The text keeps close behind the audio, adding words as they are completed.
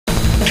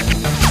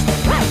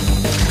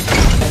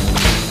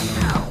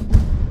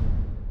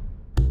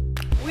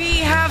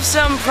have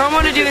some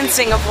promo to do in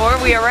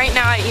Singapore. We are right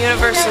now at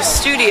Universal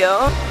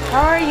Studio.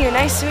 How are you?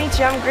 Nice to meet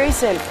you. I'm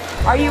Greyson.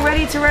 Are you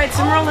ready to ride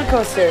some roller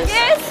coasters?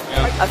 Yes.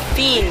 A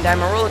fiend.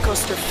 I'm a roller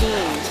coaster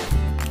fiend.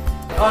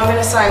 Oh, I'm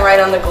gonna sign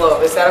right on the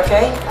globe. Is that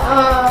okay?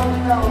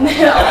 No.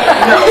 No.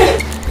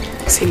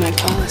 See, my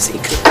policy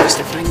code is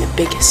to find the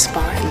biggest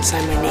spot and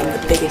sign my name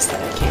the biggest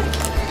that I can.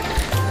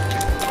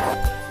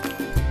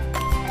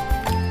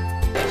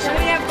 So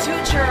we have 2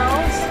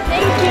 churros.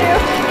 Thank you.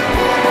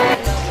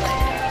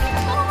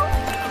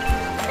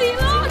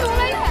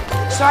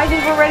 So I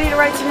think we're ready to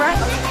ride some rides.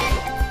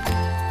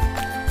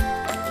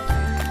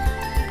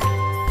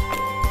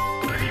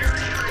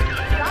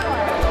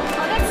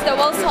 That's the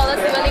world's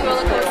tallest living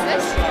roller coaster.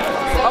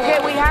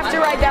 Okay, we have to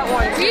ride that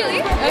one.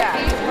 Really? Yeah.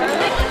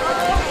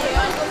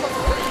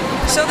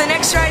 So the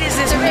next ride is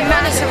this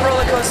massive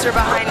roller coaster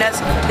behind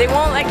us. They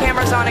won't let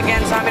cameras on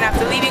again, so I'm gonna have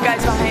to leave you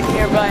guys behind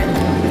here. But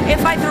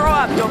if I throw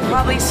up, you'll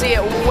probably see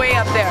it way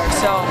up there.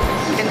 So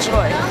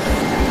enjoy.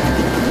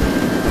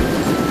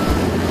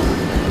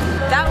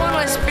 That one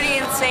was pretty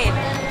insane.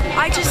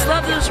 I just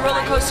love those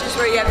roller coasters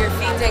where you have your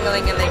feet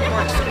dangling and they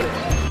corkscrew.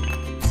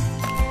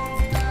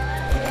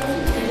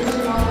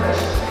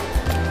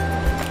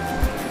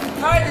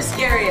 Probably the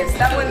scariest.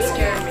 That one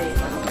scared me.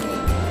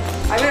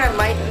 I'm gonna have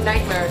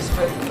nightmares,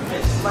 but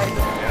it's like.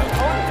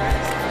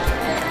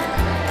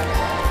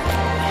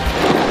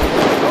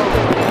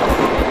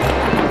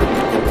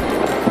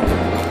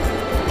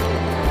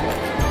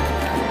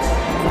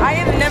 I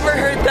have never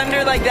heard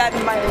thunder like that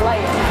in my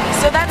life.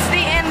 So that's the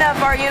end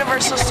of our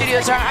Universal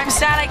Studios run. I'm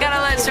sad I gotta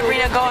let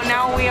Sabrina go.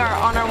 Now we are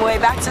on our way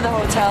back to the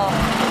hotel,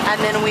 and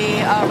then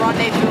we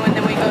rendezvous, and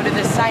then we go to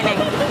the signing.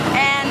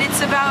 And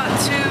it's about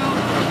to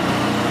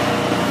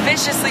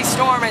viciously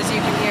storm, as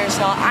you can hear.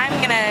 So I'm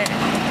gonna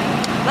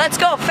let's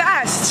go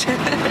fast.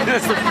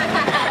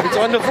 It's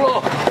on the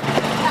floor.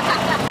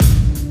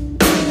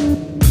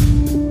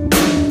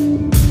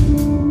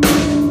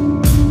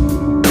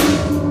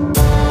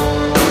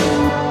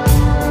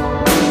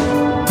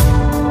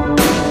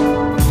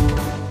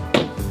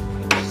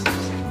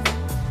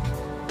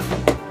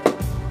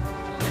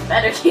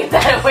 Better keep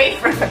that away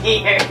from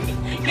here.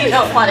 You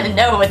don't want to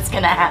know what's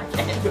gonna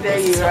happen. There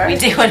you are. We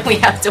do when we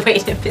have to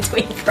wait in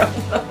between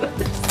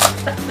promos.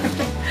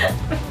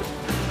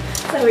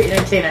 So we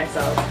entertain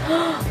ourselves.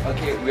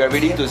 Okay, we are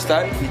ready to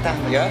start.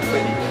 Yeah,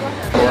 ready.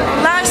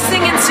 Last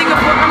thing in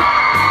Singapore.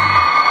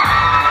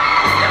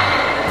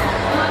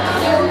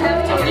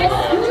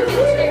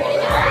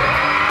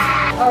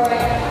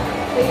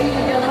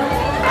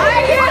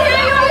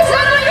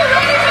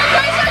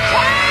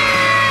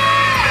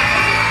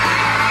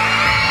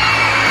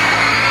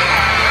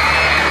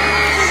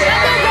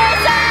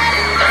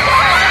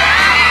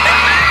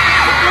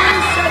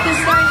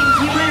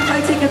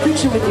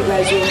 With you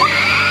guys.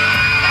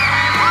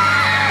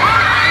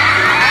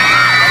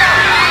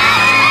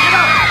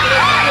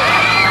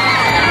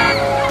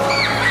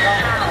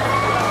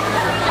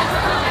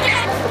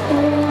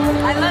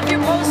 I love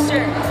your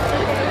poster.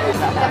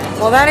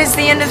 Well, that is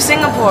the end of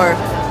Singapore.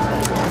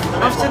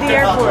 Off to the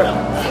airport.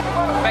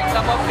 Back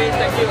some more, please.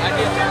 Thank you.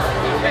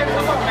 Back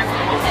some more.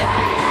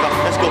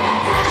 Let's go. Let's go.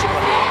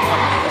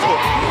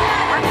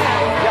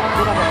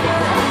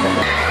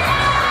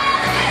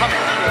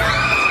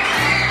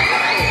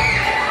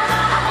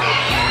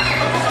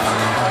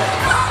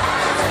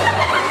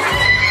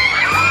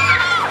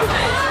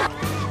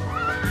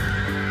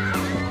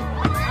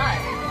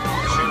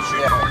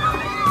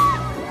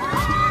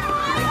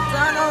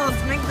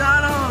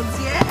 McDonald's,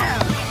 yeah!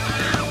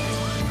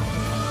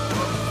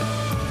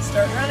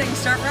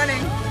 Start running.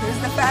 Who's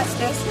the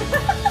fastest?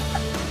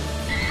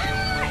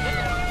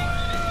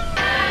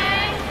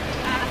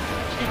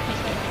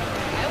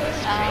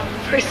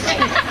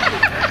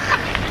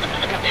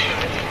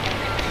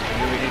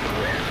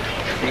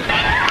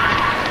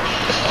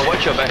 Oh,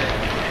 watch your back.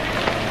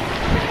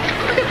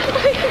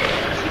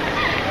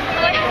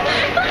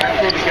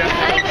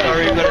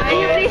 Sorry, you gotta go.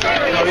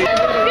 Sorry.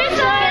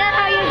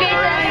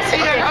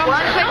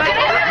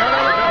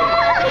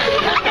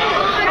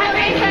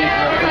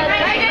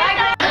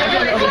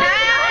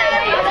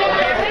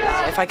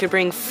 If I could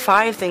bring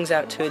 5 things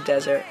out to a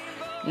desert,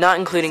 not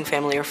including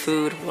family or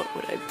food, what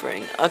would I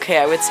bring? Okay,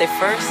 I would say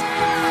first,